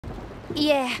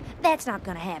Yeah, that's not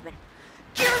gonna happen.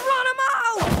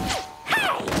 Geronimo!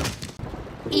 Hey!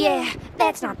 Yeah,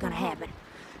 that's not gonna happen.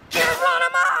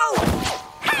 Geronimo!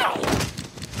 Hey!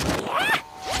 Yeah?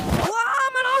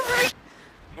 Woman, alright!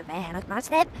 Wait a minute, what's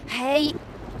that? Hey!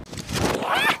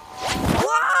 Yeah?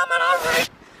 Woman, alright!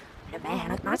 Wait a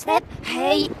minute, what's that?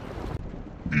 Hey!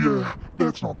 Yeah,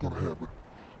 that's not gonna happen.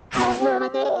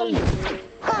 Geronimo!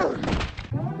 Hey!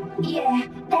 Yeah,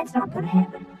 that's not gonna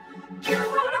happen.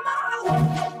 Geronimo!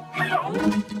 Hey!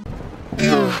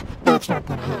 Yeah, that's not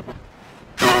gonna happen.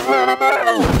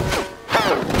 Geronimo!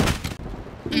 Hey!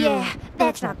 Yeah,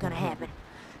 that's not gonna happen.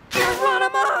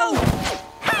 Geronimo!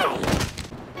 Hey!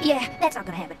 Yeah, that's not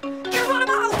gonna happen.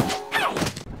 Geronimo! Hey!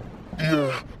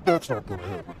 Yeah, that's not gonna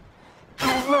happen.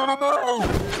 Geronimo!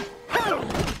 Hey!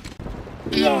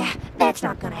 Yeah, that's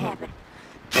not gonna happen.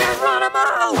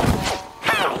 Geronimo!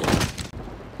 Hey!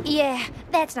 Yeah,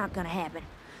 that's not gonna happen.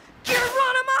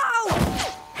 Geronimo!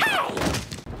 Hey!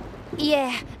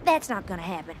 Yeah, that's not gonna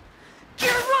happen.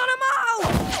 Geronimo!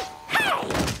 Hey!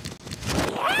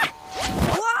 Yeah?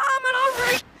 Woman,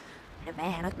 alright! Wait a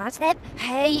minute, what's that?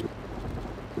 Hey!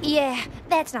 Yeah,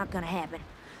 that's not gonna happen.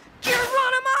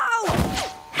 Geronimo!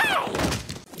 Hey!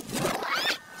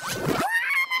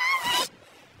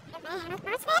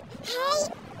 What's that? Hey!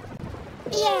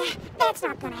 Yeah, that's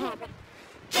not gonna happen.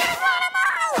 Geronimo!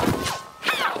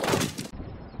 Hey!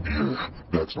 Yeah,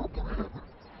 that's not gonna happen.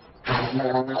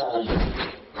 Geronimo!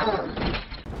 Hey!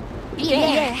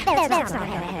 Yeah, that's not gonna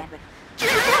happen.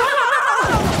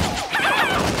 Geronimo!